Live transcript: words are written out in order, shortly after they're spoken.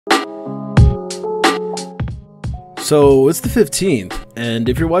So it's the 15th, and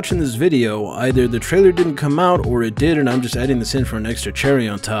if you're watching this video, either the trailer didn't come out or it did and I'm just adding this in for an extra cherry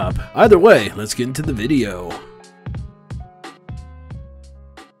on top. Either way, let's get into the video.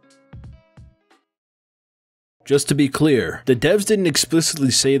 Just to be clear, the devs didn't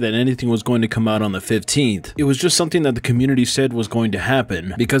explicitly say that anything was going to come out on the 15th. It was just something that the community said was going to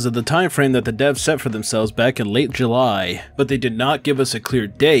happen because of the time frame that the devs set for themselves back in late July, but they did not give us a clear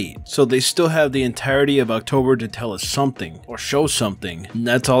date, so they still have the entirety of October to tell us something or show something. And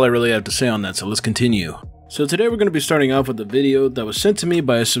that's all I really have to say on that, so let's continue. So today we're going to be starting off with a video that was sent to me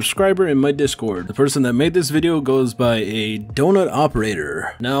by a subscriber in my Discord. The person that made this video goes by a donut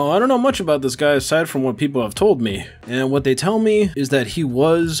operator. Now, I don't know much about this guy aside from what people have told me, and what they tell me is that he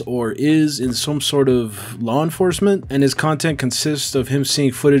was or is in some sort of law enforcement, and his content consists of him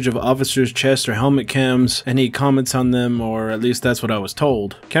seeing footage of officers' chest or helmet cams, and he comments on them, or at least that's what I was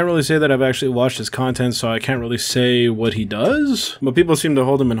told. Can't really say that I've actually watched his content, so I can't really say what he does, but people seem to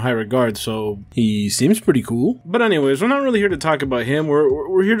hold him in high regard, so he seems pretty cool. But anyways, we're not really here to talk about him.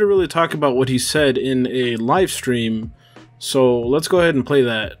 We're here to really talk about what he said in a live stream. So let's go ahead and play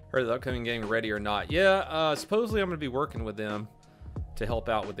that. Or the upcoming game ready or not? Yeah, supposedly I'm going to be working with them to help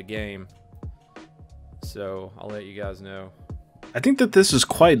out with the game. So I'll let you guys know. I think that this is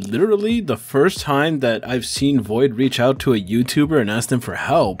quite literally the first time that I've seen Void reach out to a YouTuber and ask them for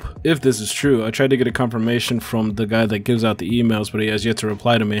help. If this is true, I tried to get a confirmation from the guy that gives out the emails, but he has yet to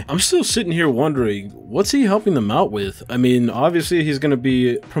reply to me. I'm still sitting here wondering, what's he helping them out with? I mean, obviously he's going to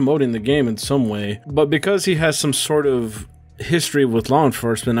be promoting the game in some way, but because he has some sort of history with law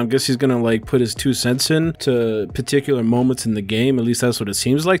enforcement, I guess he's gonna like put his 2 cents in to particular moments in the game. At least that's what it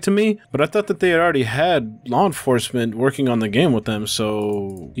seems like to me. But I thought that they had already had law enforcement working on the game with them,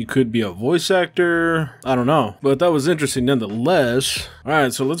 so he could be a voice actor. I don't know, but that was interesting nonetheless.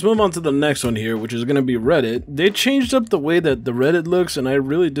 Alright, so let's move on to the next one here, which is gonna be Reddit. They changed up the way that the Reddit looks, and I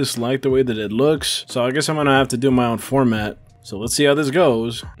really dislike the way that it looks, so I guess I'm gonna have to do my own format. So let's see how this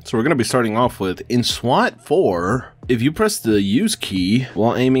goes. So we're going to be starting off with, in SWAT 4, if you press the use key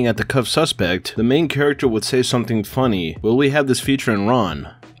while aiming at the cuffed suspect, the main character would say something funny. Will we have this feature in Ron?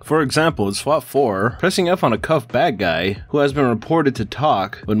 For example, in SWAT 4, pressing F on a cuffed bad guy who has been reported to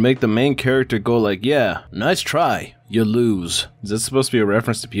talk would make the main character go like, yeah, nice try, you lose. Is that supposed to be a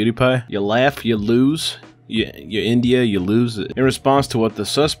reference to PewDiePie? You laugh, you lose. You India, you lose it. In response to what the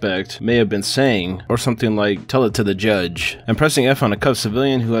suspect may have been saying, or something like, tell it to the judge. And pressing F on a cuffed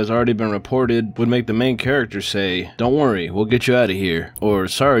civilian who has already been reported would make the main character say, don't worry, we'll get you out of here. Or,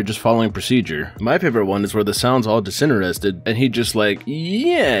 sorry, just following procedure. My favorite one is where the sound's all disinterested, and he just like,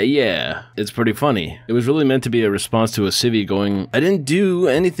 yeah. It's pretty funny. It was really meant to be a response to a civvy going, I didn't do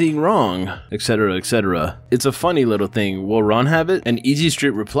anything wrong, etc, etc. It's a funny little thing. Will Ron have it? And Easy Street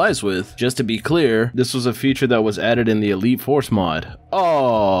replies with, just to be clear, this was a feature that was added in the Elite Force mod.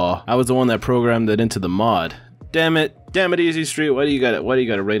 Oh, I was the one that programmed that into the mod. Damn it, Easy Street, why do you got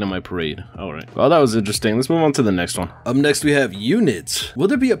to raid on my parade? Alright, well that was interesting. Let's move on to the next one. Up next we have units. Will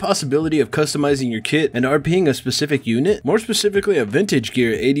there be a possibility of customizing your kit and RPing a specific unit? More specifically a vintage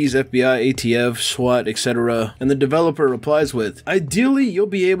gear, 80s FBI, ATF, SWAT, etc. And the developer replies with, ideally you'll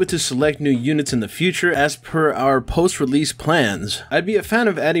be able to select new units in the future as per our post-release plans. I'd be a fan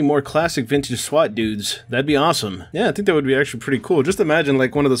of adding more classic vintage SWAT dudes. That'd be awesome. Yeah, I think that would be actually pretty cool. Just imagine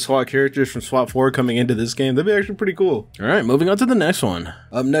like one of the SWAT characters from SWAT 4 coming into this game. That'd be actually pretty cool. Alright, moving on to the next one.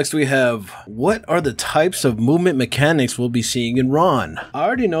 Up next we have, what are the types of movement mechanics we'll be seeing in Ron? I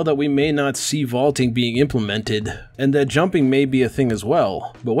already know that we may not see vaulting being implemented, and that jumping may be a thing as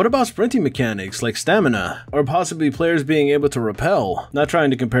well. But what about sprinting mechanics like stamina? Or possibly players being able to rappel? Not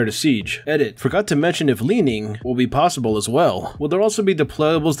trying to compare to Siege. Edit, forgot to mention if leaning will be possible as well. Will there also be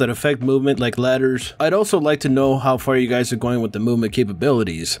deployables that affect movement like ladders? I'd also like to know how far you guys are going with the movement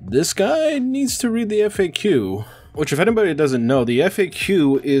capabilities. This guy needs to read the FAQ. Which, if anybody doesn't know, the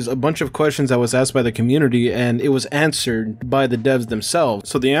FAQ is a bunch of questions that was asked by the community and it was answered by the devs themselves.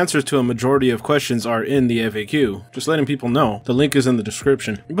 So the answers to a majority of questions are in the FAQ. Just letting people know. The link is in the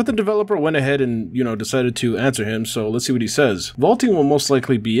description. But the developer went ahead and, decided to answer him, so let's see what he says. Vaulting will most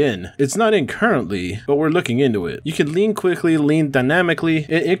likely be in. It's not in currently, but we're looking into it. You can lean quickly, lean dynamically,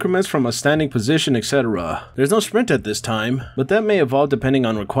 in increments from a standing position, etc. There's no sprint at this time, but that may evolve depending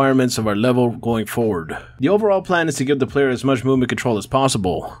on requirements of our level going forward. The overall plan plan is to give the player as much movement control as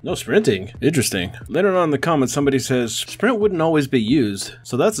possible. No sprinting. Interesting. Later on in the comments, somebody says, sprint wouldn't always be used,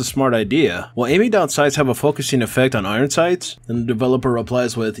 so that's a smart idea. Will aiming down sights have a focusing effect on iron sights? And the developer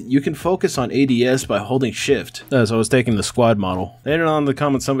replies with, you can focus on ADS by holding shift. As I was taking the squad model. Later on in the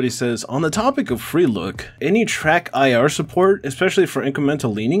comments, somebody says, on the topic of free look, any track IR support, especially for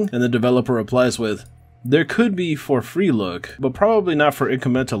incremental leaning? And the developer replies with, there could be for free look, but probably not for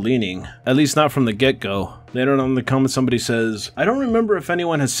incremental leaning, at least not from the get-go. Later on in the comments, somebody says, I don't remember if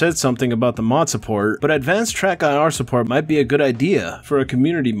anyone has said something about the mod support, but advanced track IR support might be a good idea for a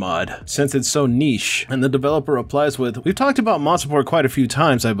community mod, since it's so niche. And the developer replies with, we've talked about mod support quite a few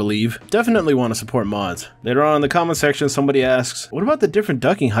times, I believe. Definitely want to support mods. Later on in the comment section, somebody asks, what about the different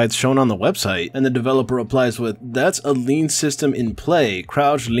ducking heights shown on the website? And the developer replies with, that's a lean system in play.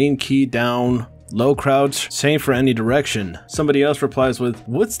 Crouch, lean key down, low crouch, same for any direction. Somebody else replies with,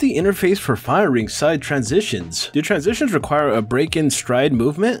 what's the interface for firing side transitions? Do transitions require a break-in stride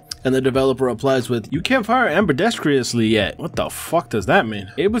movement? And the developer replies with, you can't fire ambidextrously yet. What the fuck does that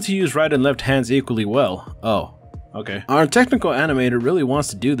mean? Able to use right and left hands equally well. Oh. Okay. Our technical animator really wants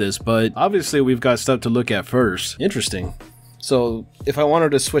to do this, but obviously we've got stuff to look at first. Interesting. So if I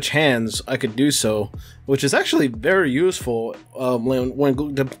wanted to switch hands, I could do so, which is actually very useful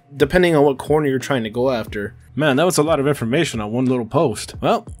depending on what corner you're trying to go after. Man, that was a lot of information on one little post.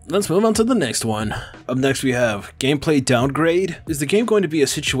 Well, let's move on to the next one. Up next we have gameplay downgrade. Is the game going to be a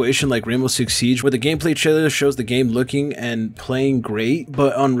situation like Rainbow Six Siege where the gameplay trailer shows the game looking and playing great,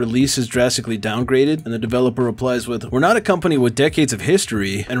 but on release is drastically downgraded? And the developer replies with, we're not a company with decades of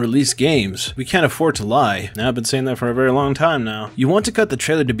history and released games. We can't afford to lie. Now, I've been saying that for a very long time now. You want to cut the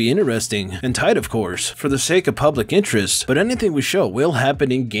trailer to be interesting and tight, of course, for the sake of public interest, but anything we show will happen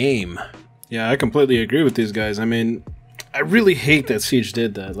in game. Yeah, I completely agree with these guys. I mean, I really hate that Siege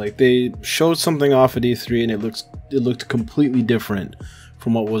did that. Like, they showed something off at E3 and it looked completely different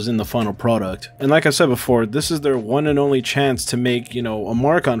from what was in the final product. And like I said before, this is their one and only chance to make, you know, a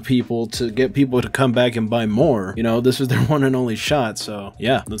mark on people, to get people to come back and buy more. You know, this is their one and only shot. So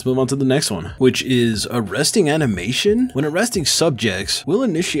yeah, let's move on to the next one, which is arresting animation. When arresting subjects, will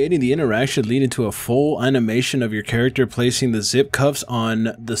initiating the interaction lead into a full animation of your character placing the zip cuffs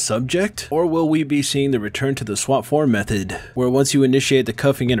on the subject? Or will we be seeing the return to the SWAT 4 method, where once you initiate the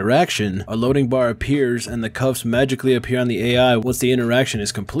cuffing interaction, a loading bar appears and the cuffs magically appear on the AI once the interaction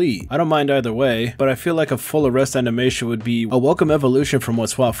is complete? I don't mind either way, but I feel like a full arrest animation would be a welcome evolution from what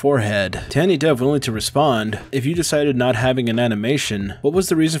SWAT 4 had. To any dev willing to respond, if you decided not having an animation, what was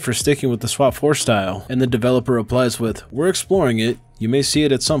the reason for sticking with the SWAT 4 style? And the developer replies with, we're exploring it. You may see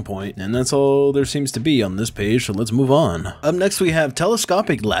it at some point, and that's all there seems to be on this page, so let's move on. Up next we have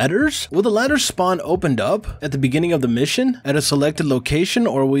telescopic ladders. Will the ladders spawn opened up at the beginning of the mission at a selected location,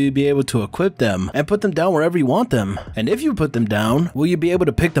 or will you be able to equip them and put them down wherever you want them? And if you put them down, will you be able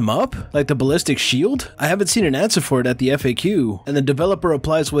to pick them up, like the ballistic shield? I haven't seen an answer for it at the FAQ, and the developer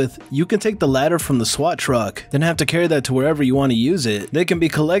replies with, you can take the ladder from the SWAT truck, then have to carry that to wherever you want to use it. They can be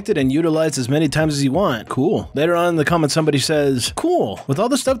collected and utilized as many times as you want. Cool. Later on in the comments somebody says, cool. With all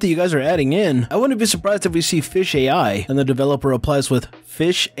the stuff that you guys are adding in, I wouldn't be surprised if we see Fish AI. And the developer replies with,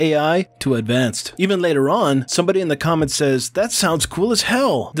 Fish AI to advanced. Even later on, somebody in the comments says, that sounds cool as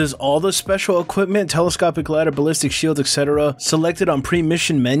hell. Does all the special equipment, telescopic ladder, ballistic shield, etc. selected on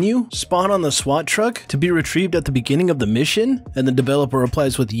pre-mission menu spawn on the SWAT truck to be retrieved at the beginning of the mission? And the developer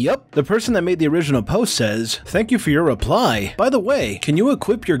replies with, yep. The person that made the original post says, thank you for your reply. By the way, can you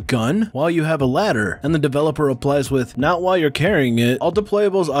equip your gun while you have a ladder? And the developer replies with, not while you're carrying it. All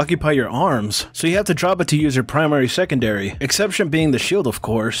deployables occupy your arms, so you have to drop it to use your primary secondary, exception being the shield, of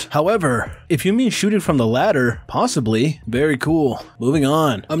course. However, if you mean shooting from the ladder, possibly. Very cool. Moving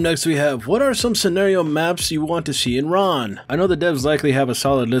on. Up next we have, what are some scenario maps you want to see in Ron? I know the devs likely have a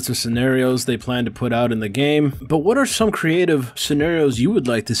solid list of scenarios they plan to put out in the game, but what are some creative scenarios you would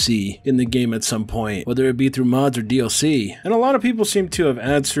like to see in the game at some point, whether it be through mods or DLC? And a lot of people seem to have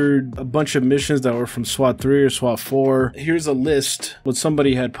answered a bunch of missions that were from SWAT 3 or SWAT 4. Here's a list what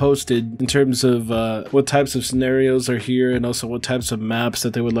somebody had posted in terms of what types of scenarios are here and also what types of maps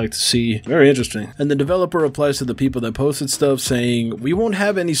that they would like to see. Very interesting. And the developer replies to the people that posted stuff saying, we won't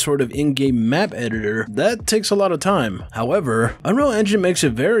have any sort of in-game map editor. That takes a lot of time. However, Unreal Engine makes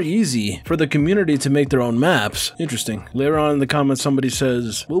it very easy for the community to make their own maps. Interesting. Later on in the comments somebody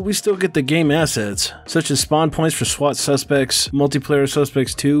says, will we still get the game assets, such as spawn points for SWAT suspects, multiplayer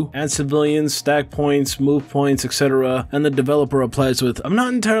suspects 2, and civilians, stack points, move points, etc. And the developer replies with, I'm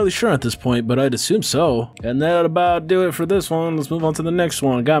not entirely sure at this point, but I'd assume so. And that'll about do it for this one. Let's move on to the next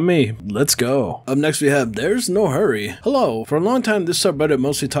one. Got me. Let's go. Up next we have There's No Hurry. Hello. For a long time this subreddit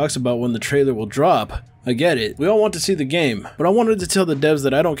mostly talks about when the trailer will drop, I get it. We all want to see the game, but I wanted to tell the devs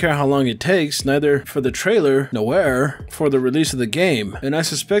that I don't care how long it takes, neither for the trailer, nor for the release of the game. And I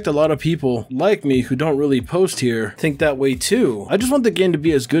suspect a lot of people like me who don't really post here think that way too. I just want the game to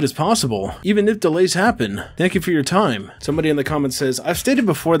be as good as possible, even if delays happen. Thank you for your time. Somebody in the comments says, I've stated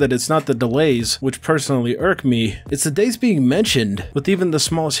before that it's not the delays which personally irk me, it's the dates being mentioned, with even the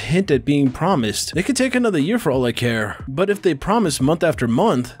smallest hint at being promised. They could take another year for all I care, but if they promise month after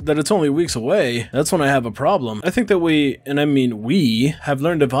month that it's only weeks away, that's when I have a problem. I think that we, and I mean we, have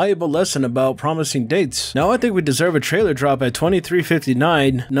learned a valuable lesson about promising dates. Now I think we deserve a trailer drop at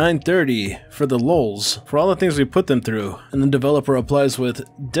 23:59, 9:30 for the lulz, for all the things we put them through. And the developer replies with,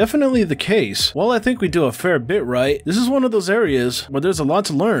 definitely the case. While I think we do a fair bit right, this is one of those areas where there's a lot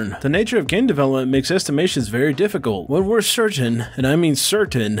to learn. The nature of game development makes estimations very difficult. When we're certain, and I mean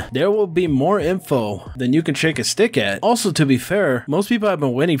certain, there will be more info than you can shake a stick at. Also, to be fair, most people have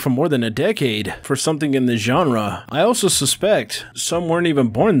been waiting for more than a decade for something in this genre. I also suspect some weren't even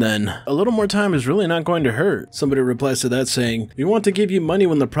born then. A little more time is really not going to hurt. Somebody replies to that saying, we want to give you money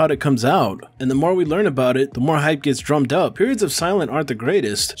when the product comes out, and the more we learn about it, the more hype gets drummed up. Periods of silence aren't the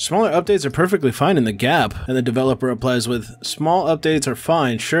greatest. Smaller updates are perfectly fine in the gap. And the developer replies with, small updates are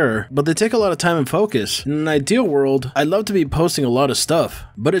fine, sure, but they take a lot of time and focus. In an ideal world, I'd love to be posting a lot of stuff,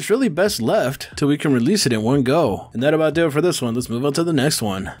 but it's really best left till we can release it in one go. And that about do it for this one. Let's move on to the next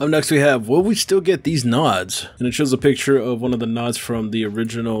one. Up next we have, will we still get these nods? And it shows a picture of one of the nods from the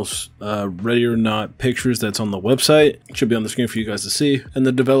original Ready or Not pictures that's on the website. It should be on the screen for you guys to see. And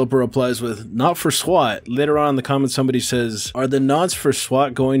the developer replies with, not for SWAT. Later on in the comments somebody says, are the nods for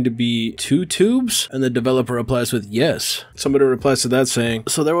SWAT going to be 2 tubes? And the developer replies with, yes. Somebody replies to that saying,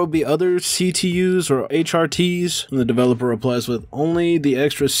 so there will be other CTUs or HRTs? And the developer replies with, only the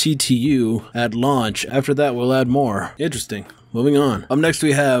extra CTU at launch. After that we'll add more. Interesting. Moving on. Up next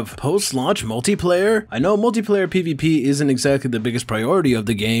we have post-launch multiplayer. I know multiplayer PvP isn't exactly the biggest priority of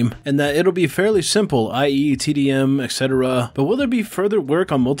the game, and that it'll be fairly simple, i.e. TDM, etc. But will there be further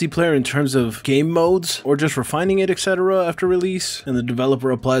work on multiplayer in terms of game modes, or just refining it, etc. after release? And the developer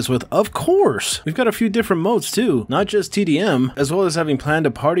replies with, of course! We've got a few different modes too, not just TDM, as well as having planned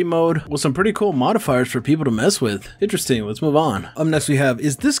a party mode with some pretty cool modifiers for people to mess with. Interesting, let's move on. Up next we have,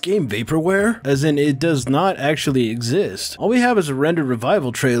 is this game vaporware? As in, it does not actually exist. All we have is a rendered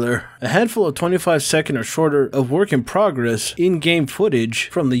revival trailer, a handful of 25-second or shorter of work in progress in-game footage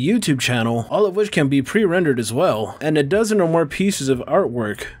from the YouTube channel, all of which can be pre-rendered as well, and a dozen or more pieces of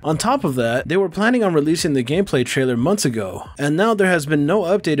artwork. On top of that, they were planning on releasing the gameplay trailer months ago, and now there has been no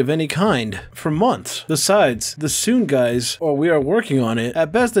update of any kind for months. Besides, the soon guys, or we are working on it,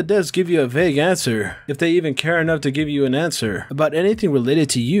 at best the devs give you a vague answer, if they even care enough to give you an answer, about anything related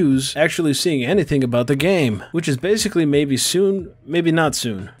to yous actually seeing anything about the game, which is basically maybe soon, maybe not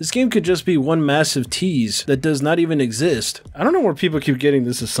soon. This game could just be one massive tease that does not even exist. I don't know where people keep getting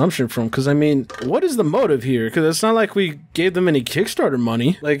this assumption from, because I mean, what is the motive here? Because it's not like we gave them any Kickstarter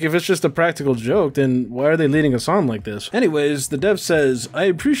money. Like, if it's just a practical joke, then why are they leading us on like this? Anyways, the dev says, I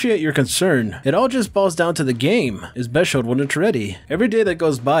appreciate your concern. It all just boils down to the game. Is best showed when it's ready. Every day that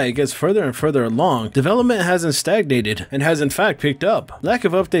goes by, it gets further and further along. Development hasn't stagnated, and has in fact picked up. Lack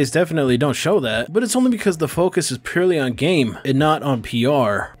of updates definitely don't show that, but it's only because the focus is purely on game, and not on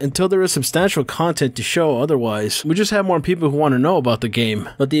PR. Until there is substantial content to show otherwise, we just have more people who want to know about the game,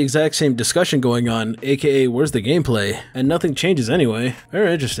 but the exact same discussion going on, aka where's the gameplay, and nothing changes anyway.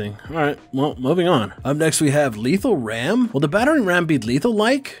 Very interesting. Alright, well, moving on. Up next we have lethal ram. Will the battering ram be lethal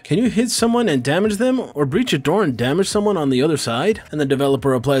like? Can you hit someone and damage them, or breach a door and damage someone on the other side? And the developer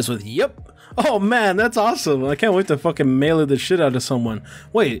replies with, yep. Oh man, that's awesome. I can't wait to fucking melee the shit out of someone.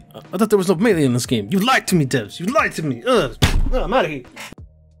 Wait, I thought there was no melee in this game. You lied to me, devs. You lied to me. I'm out of here.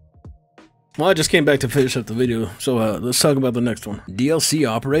 Well, I just came back to finish up the video, so let's talk about the next one. DLC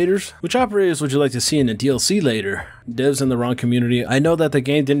operators? Which operators would you like to see in a DLC later? Devs in the wrong community. I know that the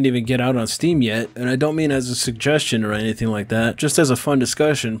game didn't even get out on Steam yet, and I don't mean as a suggestion or anything like that, just as a fun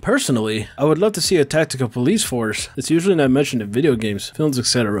discussion. Personally, I would love to see a tactical police force. It's usually not mentioned in video games, films,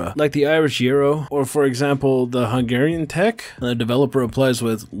 etc. Like the Irish Euro, or for example, the Hungarian tech. And the developer replies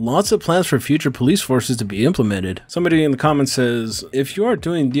with, lots of plans for future police forces to be implemented. Somebody in the comments says, if you are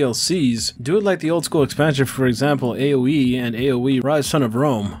doing DLCs, do it like the old school expansion, for example, AoE and AoE Rise Son of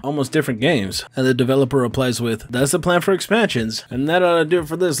Rome. Almost different games. And the developer replies with, that's the plan for expansions. And that ought to do it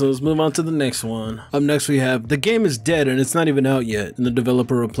for this, so let's move on to the next one. Up next we have, the game is dead and it's not even out yet. And the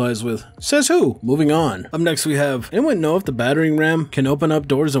developer replies with, says who? Moving on. Up next we have, anyone know if the battering ram can open up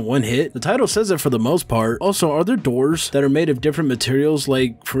doors in one hit? The title says it for the most part. Also, are there doors that are made of different materials,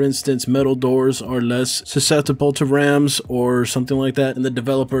 like for instance metal doors are less susceptible to rams or something like that? And the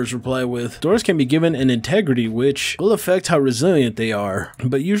developers reply with, doors can be given an integrity which will affect how resilient they are,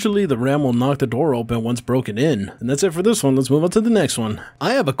 but usually the ram will knock the door open once broken in. And that's it for this one. Let's move on to the next one.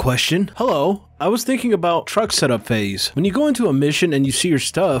 I have a question. Hello. I was thinking about truck setup phase. When you go into a mission and you see your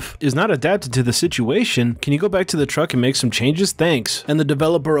stuff is not adapted to the situation, can you go back to the truck and make some changes? Thanks. And the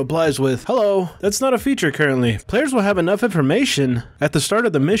developer replies with, hello, that's not a feature currently. Players will have enough information at the start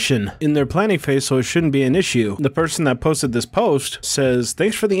of the mission in their planning phase, so it shouldn't be an issue. The person that posted this post says,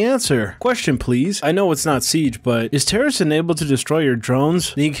 thanks for the answer. Question please. I know it's not Siege, but is terrorists enabled to destroy your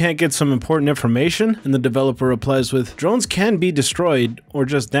drones? Then you can't get some important information? And the developer replies with, drones can be destroyed or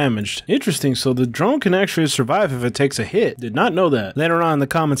just damaged. Interesting, so the drone can actually survive if it takes a hit. Did not know that. Later on in the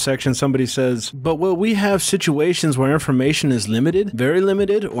comment section, somebody says, but will we have situations where information is limited, very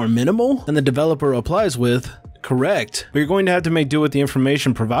limited, or minimal? And the developer replies with, correct. But you're going to have to make do with the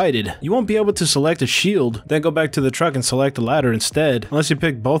information provided. You won't be able to select a shield, then go back to the truck and select a ladder instead, unless you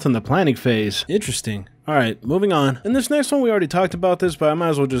pick both in the planning phase. Interesting. Alright, moving on. In this next one, we already talked about this, but I might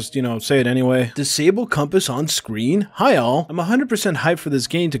as well just, say it anyway. Disable compass on screen? Hi all. I'm 100% hyped for this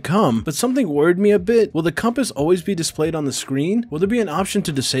game to come, but something worried me a bit. Will the compass always be displayed on the screen? Will there be an option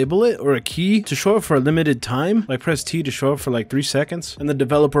to disable it, or a key to show it for a limited time? Like press T to show it for like 3 seconds? And the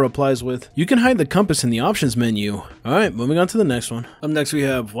developer replies with, you can hide the compass in the options menu. Alright, moving on to the next one. Up next we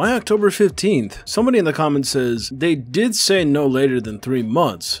have, why October 15th? Somebody in the comments says, they did say no later than 3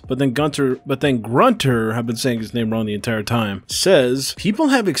 months, but then Grunter, I've been saying his name wrong the entire time, says, people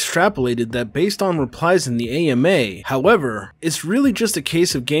have extrapolated that based on replies in the AMA. However, it's really just a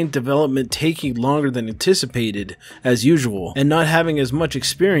case of game development taking longer than anticipated, as usual, and not having as much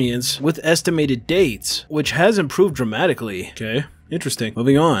experience with estimated dates, which has improved dramatically. Okay. Interesting.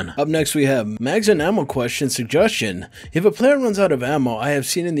 Moving on. Up next we have mags and ammo question suggestion. If a player runs out of ammo, I have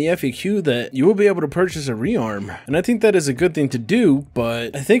seen in the FAQ that you will be able to purchase a rearm. And I think that is a good thing to do,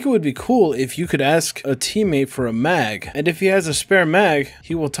 but I think it would be cool if you could ask a teammate for a mag. And if he has a spare mag,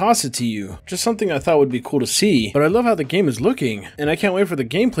 he will toss it to you. Just something I thought would be cool to see. But I love how the game is looking, and I can't wait for the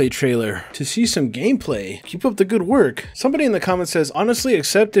gameplay trailer to see some gameplay. Keep up the good work. Somebody in the comments says, honestly,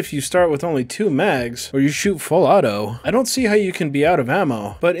 except if you start with only 2 mags, or you shoot full auto, I don't see how you can be out of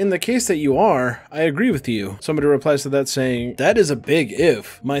ammo. But in the case that you are, I agree with you. Somebody replies to that saying, that is a big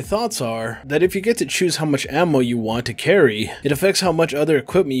if. My thoughts are that if you get to choose how much ammo you want to carry, it affects how much other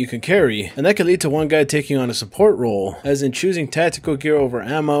equipment you can carry, and that could lead to one guy taking on a support role, as in choosing tactical gear over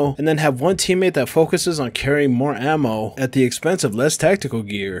ammo, and then have one teammate that focuses on carrying more ammo at the expense of less tactical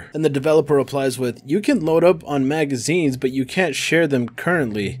gear. And the developer replies with, you can load up on magazines, but you can't share them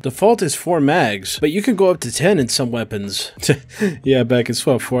currently. Default is 4 mags, but you can go up to 10 in some weapons. Yeah, back in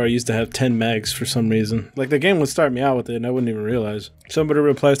SWAT 4, I used to have 10 mags for some reason. Like, the game would start me out with it and I wouldn't even realize. Somebody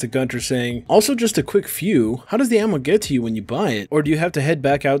replies to Gunter saying, also just a quick few, how does the ammo get to you when you buy it? Or do you have to head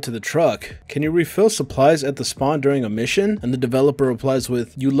back out to the truck? Can you refill supplies at the spawn during a mission? And the developer replies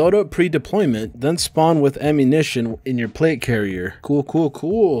with, you load up pre-deployment, then spawn with ammunition in your plate carrier. Cool, cool,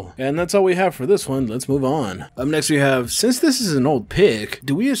 cool. And that's all we have for this one. Let's move on. Up next we have, since this is an old pick,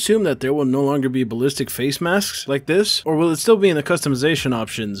 do we assume that there will no longer be ballistic face masks like this? Or will it still be in the customization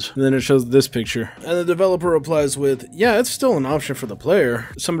options? And then it shows this picture. And the developer replies with, yeah, it's still an option for the player.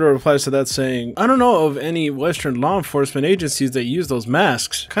 Somebody replies to that saying, I don't know of any Western law enforcement agencies that use those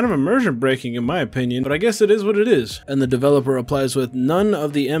masks. Kind of immersion breaking in my opinion, but I guess it is what it is. And the developer replies with, none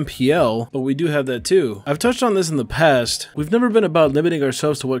of the MPL, but we do have that too. I've touched on this in the past. We've never been about limiting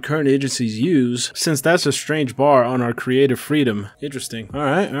ourselves to what current agencies use, since that's a strange bar on our creative freedom. Interesting.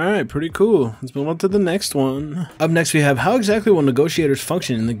 Alright, pretty cool. Let's move on to the next one. Up next we have, how exactly will negotiators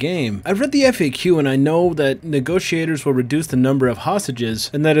function in the game? I've read the FAQ and I know that negotiators will reduce the number of hostages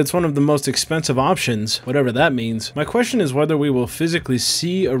and that it's one of the most expensive options, whatever that means. My question is whether we will physically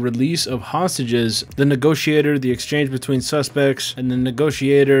see a release of hostages, the negotiator, the exchange between suspects, and the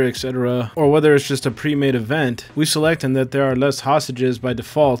negotiator, etc., or whether it's just a pre-made event we select and that there are less hostages by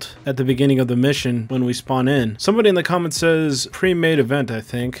default at the beginning of the mission when we spawn in. Somebody in the comments says pre-made event, I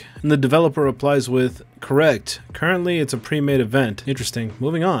think, and the developer replies with, correct. Currently, it's a pre-made event. Interesting.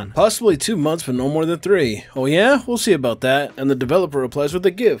 Moving on. Possibly 2 months, but no more than 3. Oh yeah? We'll see about that. And the developer replies with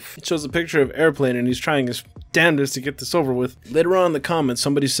a GIF. It shows a picture of airplane and he's trying his damn this to get this over with. Later on in the comments,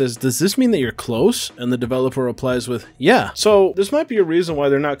 somebody says, does this mean that you're close? And the developer replies with, yeah. So this might be a reason why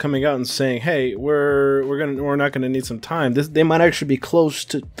they're not coming out and saying, hey, we're not gonna need some time. They might actually be close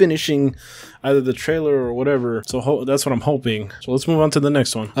to finishing either the trailer or whatever. So that's what I'm hoping. So let's move on to the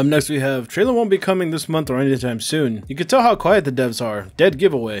next one. Up next we have, trailer won't be coming this month or anytime soon. You can tell how quiet the devs are. Dead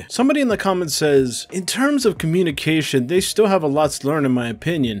giveaway. Somebody in the comments says, in terms of communication, they still have a lot to learn in my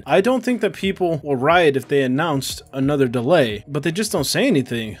opinion. I don't think that people will riot if they announced another delay, but they just don't say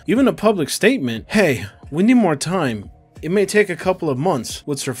anything. Even a public statement, hey, we need more time. It may take a couple of months,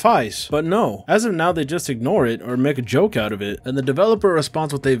 would suffice, but no. As of now, they just ignore it or make a joke out of it. And the developer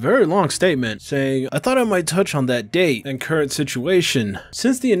responds with a very long statement saying, I thought I might touch on that date and current situation.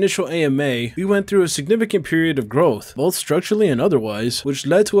 Since the initial AMA, we went through a significant period of growth, both structurally and otherwise, which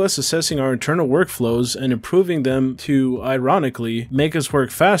led to us assessing our internal workflows and improving them to, ironically, make us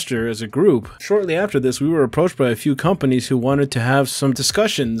work faster as a group. Shortly after this, we were approached by a few companies who wanted to have some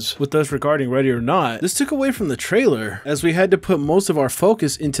discussions with us regarding Ready or Not. This took away from the trailer, as we had to put most of our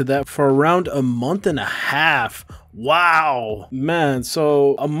focus into that for around a month and a half. Wow, man,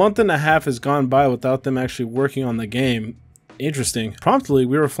 so a month and a half has gone by without them actually working on the game. Interesting. Promptly,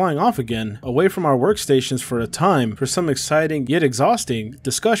 we were flying off again, away from our workstations for a time, for some exciting yet exhausting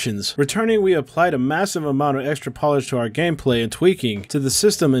discussions. Returning, we applied a massive amount of extra polish to our gameplay and tweaking to the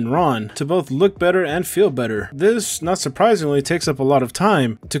system in RON to both look better and feel better. This, not surprisingly, takes up a lot of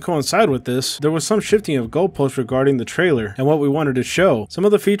time. To coincide with this, there was some shifting of goalposts regarding the trailer and what we wanted to show. Some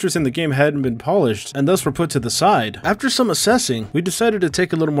of the features in the game hadn't been polished, and thus were put to the side. After some assessing, we decided to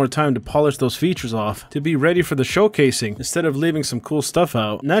take a little more time to polish those features off, to be ready for the showcasing, instead of leaving some cool stuff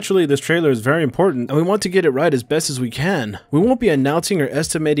out. Naturally, this trailer is very important, and we want to get it right as best as we can. We won't be announcing or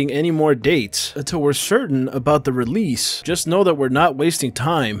estimating any more dates until we're certain about the release. Just know that we're not wasting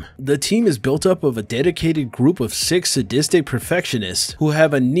time. The team is built up of a dedicated group of 6 sadistic perfectionists who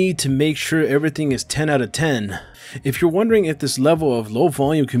have a need to make sure everything is 10 out of 10. If you're wondering if this level of low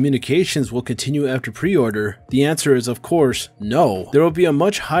volume communications will continue after pre-order, the answer is of course no. There will be a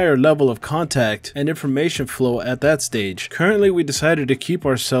much higher level of contact and information flow at that stage. Currently, we decided to keep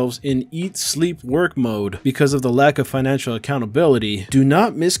ourselves in eat, sleep, work mode because of the lack of financial accountability. Do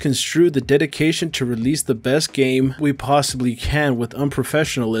not misconstrue the dedication to release the best game we possibly can with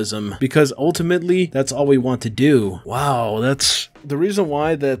unprofessionalism, because ultimately that's all we want to do. Wow, that's the reason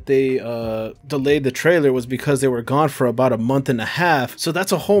why that they delayed the trailer was because they were gone for about a month and a half. So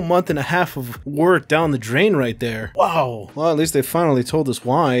that's a whole month and a half of work down the drain right there. Wow. Well, at least they finally told us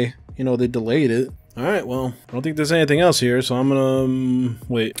why, you know, they delayed it. Alright, well, I don't think there's anything else here, so I'm gonna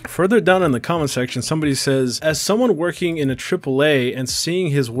wait. Further down in the comment section, somebody says, as someone working in a AAA and seeing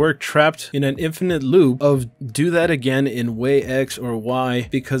his work trapped in an infinite loop of do that again in way X or Y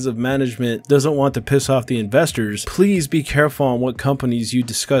because of management doesn't want to piss off the investors, please be careful on what companies you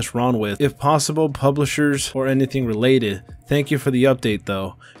discuss RON with. If possible, publishers or anything related. Thank you for the update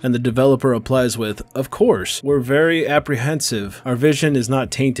though. And the developer replies with, of course, we're very apprehensive. Our vision is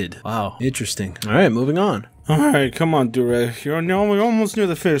not tainted. Wow, interesting. All right, moving on. All right, come on, Durek. You're almost near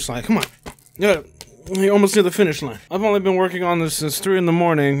the finish line. Come on. Yeah. You're almost near the finish line. I've only been working on this since 3 in the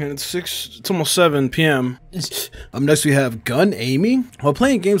morning, and it's almost 7 p.m. Up next we have gun aiming. While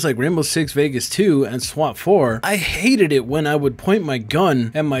playing games like Rainbow Six Vegas 2 and SWAT 4, I hated it when I would point my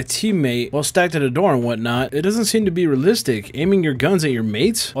gun at my teammate while stacked at a door and whatnot. It doesn't seem to be realistic, aiming your guns at your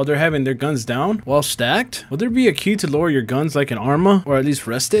mates while they're having their guns down while stacked. Would there be a key to lower your guns like an Arma, or at least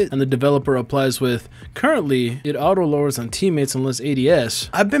rest it? And the developer replies with, currently, it auto lowers on teammates unless ADS.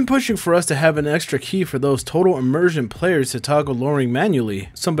 I've been pushing for us to have an extra key for those total immersion players to toggle lowering manually.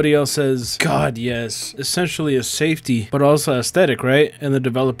 Somebody else says, God, yes. Essentially a safety, but also aesthetic, right? And the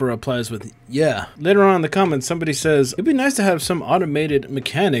developer replies with, yeah. Later on in the comments, somebody says, it'd be nice to have some automated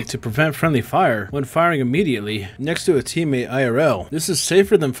mechanic to prevent friendly fire when firing immediately next to a teammate IRL. This is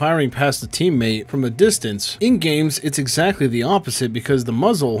safer than firing past the teammate from a distance. In games, it's exactly the opposite because the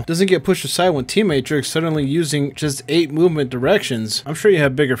muzzle doesn't get pushed aside when teammate jerks suddenly using just 8 movement directions. I'm sure you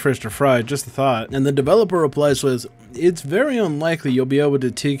have bigger fish to fry, just a thought. And the developer replies with, it's very unlikely you'll be able to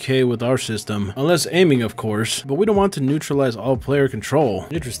TK with our system, unless aiming of course, but we don't want to neutralize all player control.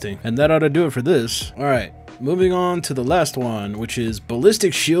 Interesting. And that ought to do it for this. Alright. Moving on to the last one, which is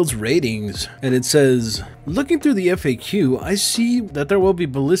ballistic shields ratings. And it says, looking through the FAQ, I see that there will be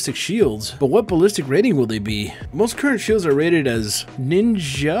ballistic shields, but what ballistic rating will they be? Most current shields are rated as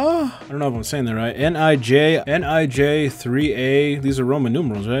Ninja? I don't know if I'm saying that right. NIJ 3A. These are Roman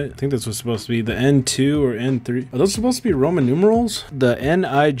numerals, right? I think that's what's supposed to be the N2 or N3. Are those supposed to be Roman numerals? The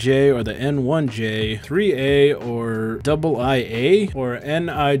NIJ or the N1J, 3A or double IA, or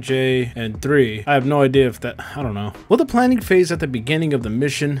NIJ and 3. I have no idea if I don't know. Will the planning phase at the beginning of the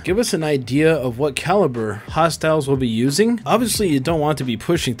mission give us an idea of what caliber hostiles will be using? Obviously, you don't want to be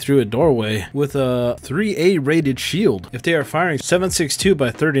pushing through a doorway with a 3A rated shield if they are firing 7.62 by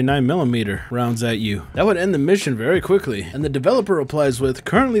 39mm rounds at you. That would end the mission very quickly. And the developer replies with,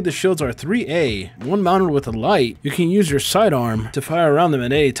 currently the shields are 3A, one mounted with a light. You can use your sidearm to fire around them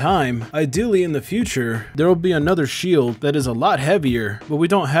at any time. Ideally in the future, there will be another shield that is a lot heavier, but we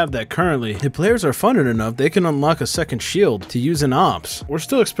don't have that currently. If players are funded enough, they can unlock a second shield to use in ops. We're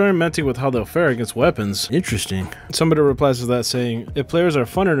still experimenting with how they'll fare against weapons. Interesting. Somebody replies to that saying, if players are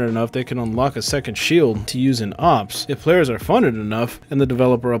funded enough, they can unlock a second shield to use in ops. If players are funded enough, and the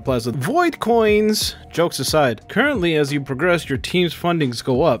developer replies with, void coins. Jokes aside, currently as you progress, your team's fundings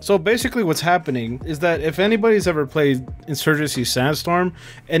go up. So basically what's happening is that if anybody's ever played Insurgency Sandstorm,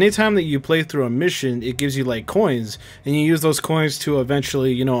 anytime that you play through a mission, it gives you like coins, and you use those coins to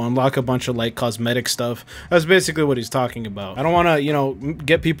eventually, you know, unlock a bunch of like cosmetic stuff. That's basically what he's talking about. I don't want to, you know,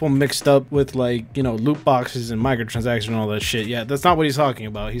 get people mixed up with like, you know, loot boxes and microtransactions and all that shit. Yeah, that's not what he's talking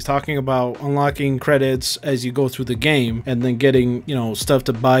about. He's talking about unlocking credits as you go through the game and then getting, you know, stuff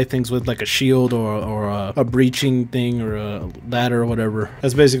to buy things with like a shield or a breaching thing or a ladder or whatever.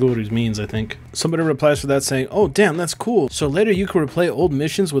 That's basically what he means, I think. Somebody replies to that saying, oh damn, that's cool. So later you can replay old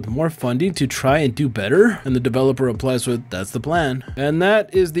missions with more funding to try and do better? And the developer replies with, that's the plan. And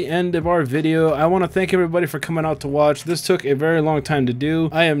that is the end of our video. I want to thank everybody for coming out to watch. This took a very long time to do.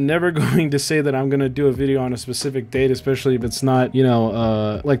 I am never going to say that I'm going to do a video on a specific date, especially if it's not, you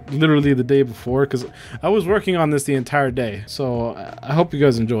know, like literally the day before, because I was working on this the entire day. So I hope you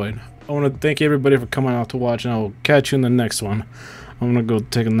guys enjoyed. I want to thank everybody for coming out to watch, and I'll catch you in the next one. I'm going to go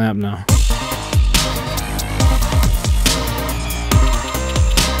take a nap now.